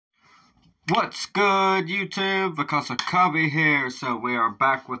What's good, YouTube? Kasey here. So we are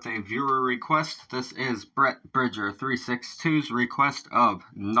back with a viewer request. This is Brett Bridger 362's request of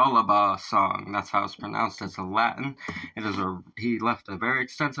Nullarbor song. That's how it's pronounced. It's a Latin. He left a very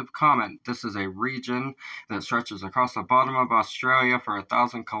extensive comment. This is a region that stretches across the bottom of Australia for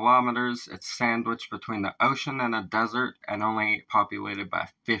 1,000 kilometers. It's sandwiched between the ocean and a desert and only populated by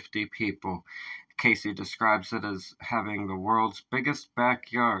 50 people. Kasey describes it as having the world's biggest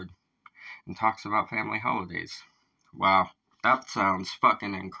backyard and talks about family holidays. Wow, that sounds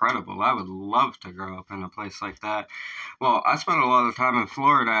fucking incredible. I would love to grow up in a place like that. Well, I spent a lot of time in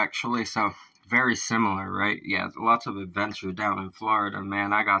Florida, actually, so very similar, right? Yeah, lots of adventure down in Florida,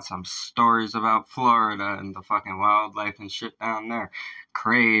 man. I got some stories about Florida and the fucking wildlife and shit down there.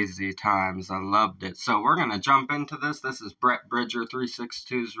 Crazy times. I loved it. So we're going to jump into this. This is Brett Bridger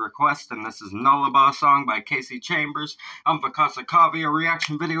 362's request, and this is Nullarbor song by Kasey Chambers. I'm Kasey. A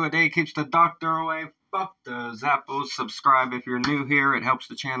reaction video a day keeps the doctor away. Fuck those apples. Subscribe if you're new here. It helps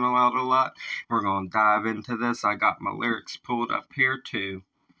the channel out a lot. We're going to dive into this. I got my lyrics pulled up here too.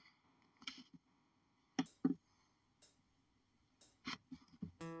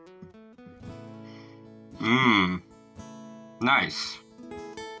 Nice.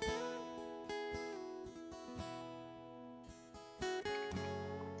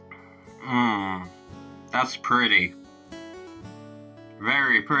 That's pretty.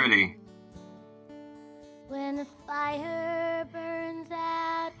 Very pretty. When the fire burns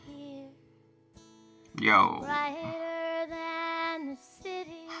out here, yo, brighter than the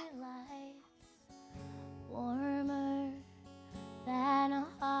city lights, warmer than a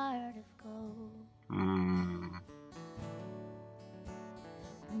heart of gold.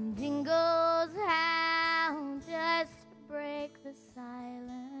 And dingoes howl just to break the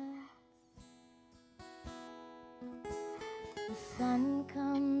silence. The sun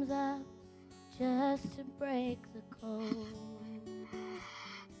comes up just to break the cold.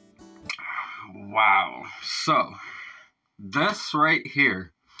 Wow. So, this right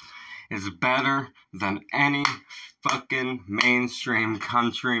here is better than any fucking mainstream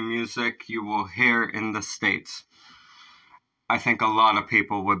country music you will hear in the States. I think a lot of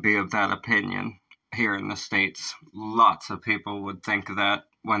people would be of that opinion here in the States. Lots of people would think that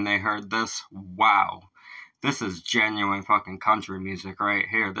when they heard this. Wow. This is genuine fucking country music right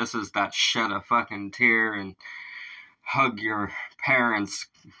here. This is that shed a fucking tear and hug your parents,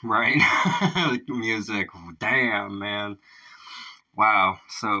 right? Music. Damn, man. Wow.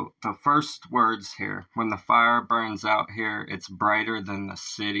 So the first words here. When the fire burns out here, it's brighter than the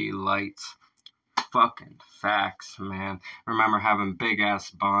city lights. Fucking facts, man. Remember having big-ass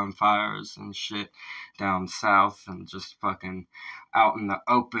bonfires and shit down south and just fucking out in the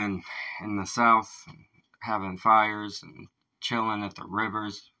open in the south and having fires and chilling at the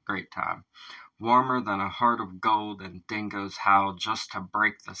rivers. Great time. Warmer than a heart of gold, and dingoes howl just to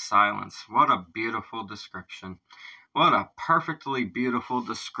break the silence. What a beautiful description. What a perfectly beautiful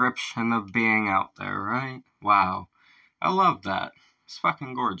description of being out there, right? Wow. I love that. It's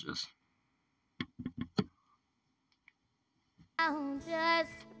fucking gorgeous.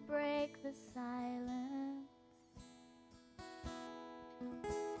 Just to break the silence.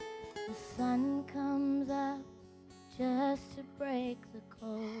 The sun comes up just to break the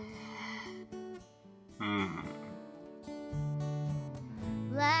cold.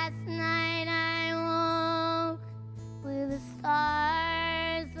 Last night I woke with the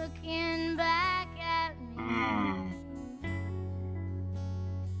stars looking back at me,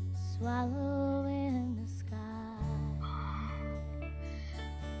 swallowing the sky.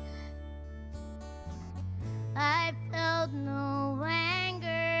 I felt no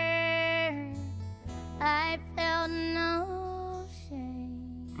anger, I felt no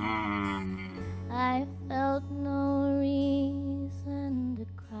shame, I felt no reason to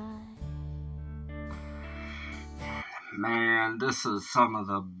cry. Man, this is some of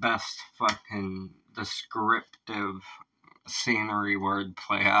the best fucking descriptive scenery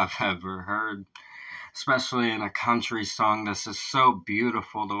wordplay I've ever heard. Especially in a country song. This is so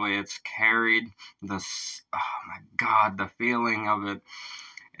beautiful the way it's carried. This, oh my God, the feeling of it.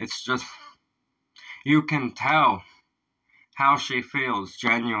 It's just, you can tell how she feels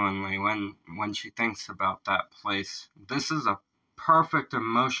genuinely when she thinks about that place. This is a perfect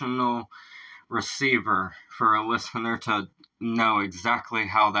emotional receiver for a listener to know exactly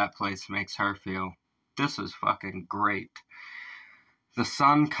how that place makes her feel. This is fucking great. The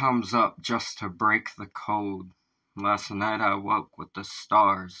sun comes up just to break the cold. Last night I woke with the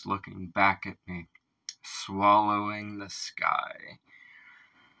stars looking back at me, swallowing the sky.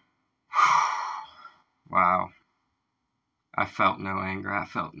 Wow. I felt no anger, I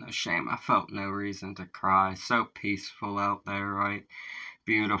felt no shame, I felt no reason to cry. So peaceful out there, right?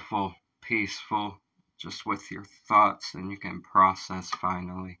 Beautiful, peaceful, just with your thoughts, and you can process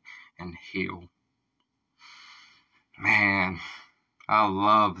finally and heal. Man, I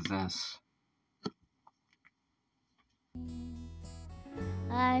love this.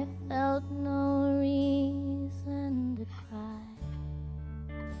 I felt no reason to cry.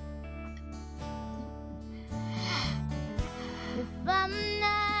 If I'm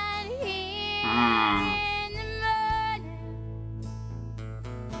not here in the morning,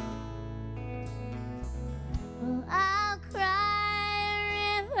 well, I'll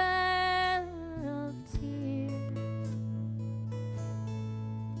cry a river of tears,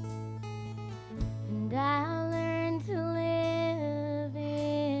 and I'll learn to live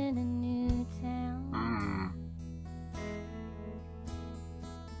in a new town.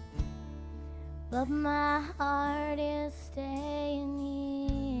 But my heart is staying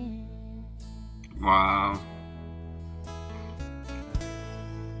here. Wow.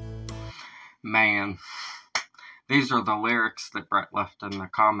 Man, these are the lyrics that Brett left in the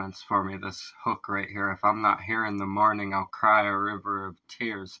comments for me, this hook right here. If I'm not here in the morning, I'll cry a river of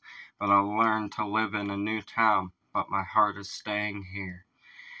tears, but I'll learn to live in a new town, but my heart is staying here.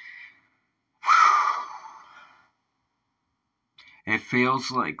 It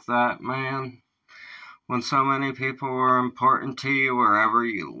feels like that, man. When so many people were important to you wherever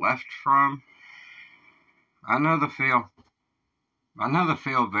you left from. I know the feel. I know the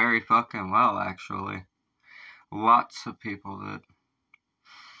feel very fucking well, actually. Lots of people that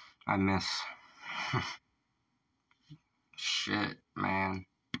I miss. Shit, man.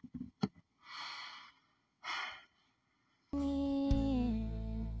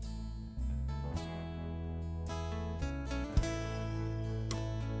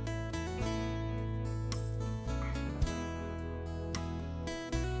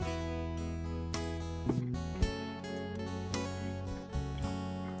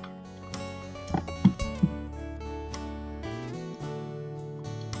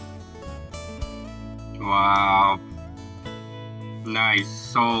 Wow. Nice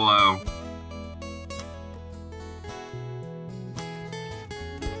solo.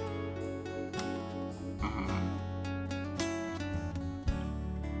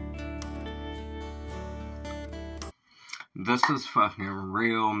 This is fucking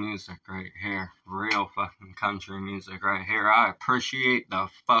real music right here. Real fucking country music right here. I appreciate the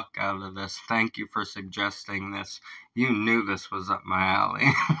fuck out of this. Thank you for suggesting this. You knew this was up my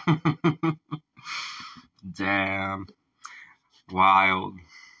alley. Damn. Wild.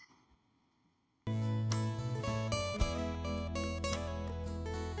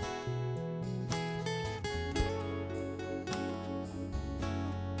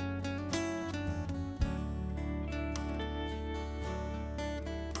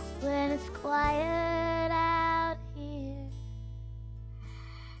 When it's quiet out here,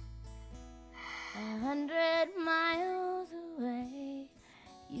 100 miles away,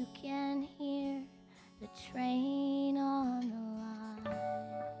 you can hear the train on the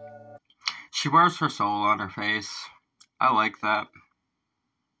line. She wears her soul on her face. I like that.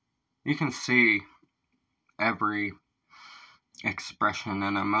 You can see every expression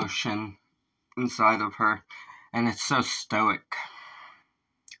and emotion inside of her, and it's so stoic.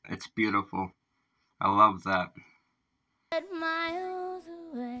 It's beautiful. I love that. 100 miles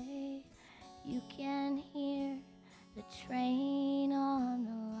away, you can hear the train on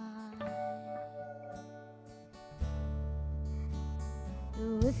the line. The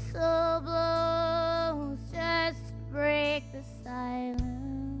whistle blows just to break the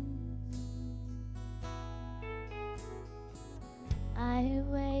silence. I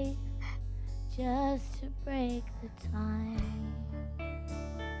wait just to break the time.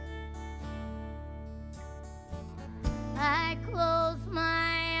 I close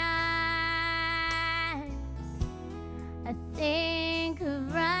my eyes, I think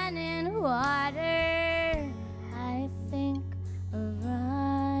of running water, I think of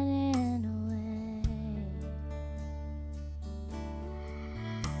running away.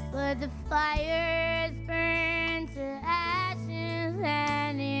 But the fire's burned to ashes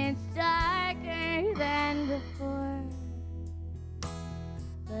and it's darker than before.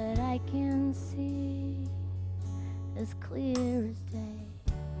 But I can see as clear as day.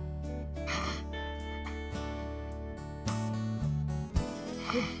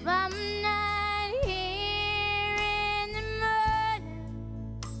 If I'm not here in the morning,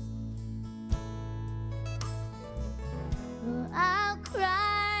 well, I'll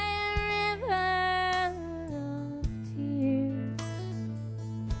cry a river of tears,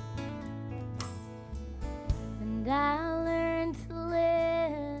 and I'll learn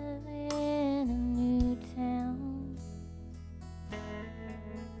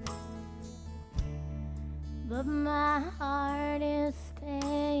but my heart is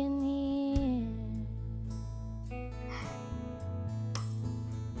staying here.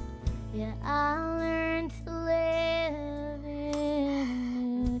 Yeah, I learned to live in a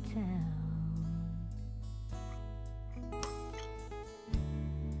new town,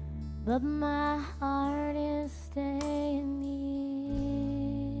 but my heart is staying here.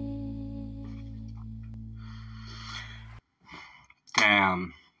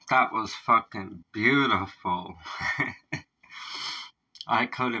 Damn, that was fucking beautiful. I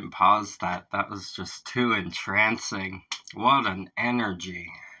couldn't pause that. That was just too entrancing. What an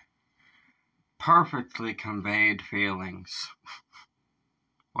energy. Perfectly conveyed feelings.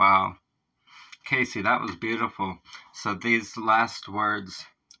 Wow. Kasey, that was beautiful. So these last words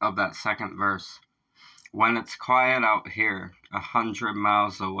of that second verse. When it's quiet out here, 100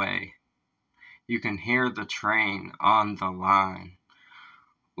 miles away, you can hear the train on the line.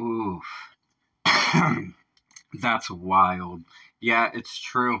 Oof. That's wild. Yeah, it's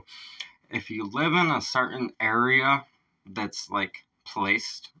true. If you live in a certain area that's like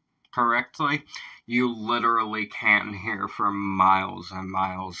placed correctly, you literally can hear from miles and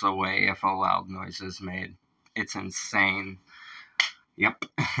miles away if a loud noise is made. It's insane. Yep.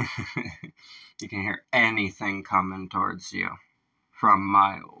 You can hear anything coming towards you from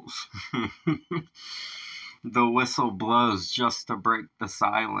miles. The whistle blows just to break the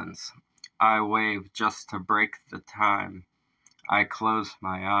silence. I wave just to break the time. I close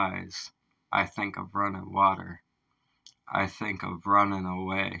my eyes. I think of running water. I think of running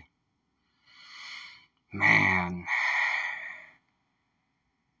away. Man,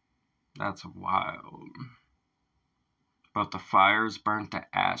 that's wild. But the fire's burnt to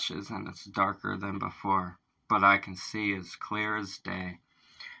ashes and it's darker than before. But I can see as clear as day.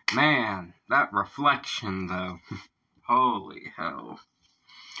 Man, that reflection though. Holy hell.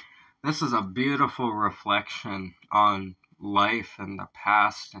 This is a beautiful reflection on life and the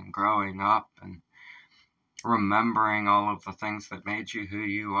past and growing up and remembering all of the things that made you who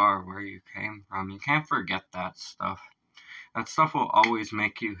you are, where you came from. You can't forget that stuff. That stuff will always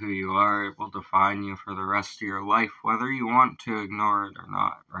make you who you are. It will define you for the rest of your life, whether you want to ignore it or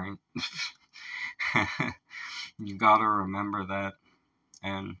not, right? You gotta remember that.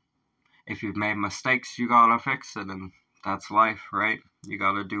 And if you've made mistakes, you gotta fix it. And that's life, right? You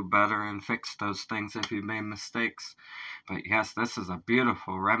gotta do better and fix those things if you've made mistakes. But yes, this is a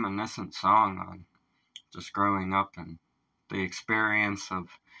beautiful, reminiscent song on just growing up and the experience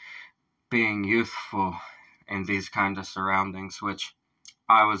of being youthful in these kind of surroundings, which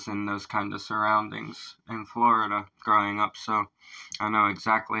I was in those kind of surroundings in Florida growing up, so I know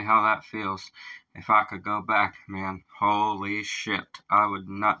exactly how that feels. If I could go back, man, holy shit, I would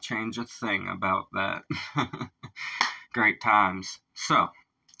not change a thing about that. Great times. So,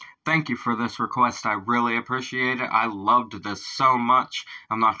 thank you for this request. I really appreciate it. I loved this so much.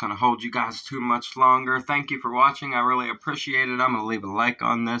 I'm not going to hold you guys too much longer. Thank you for watching. I really appreciate it. I'm going to leave a like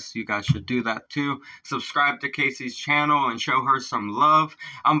on this. You guys should do that too. Subscribe to Kasey's channel and show her some love.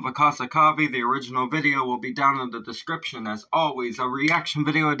 I'm Vakasa Kavi. The original video will be down in the description. As always, a reaction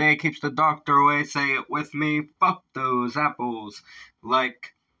video a day keeps the doctor away. Say it with me. Fuck those apples.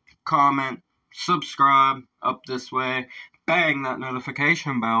 Like, comment, subscribe up this way. Bang that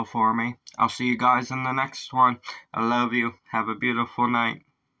notification bell for me. I'll see you guys in the next one. I love you. Have a beautiful night.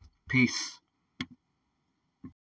 Peace.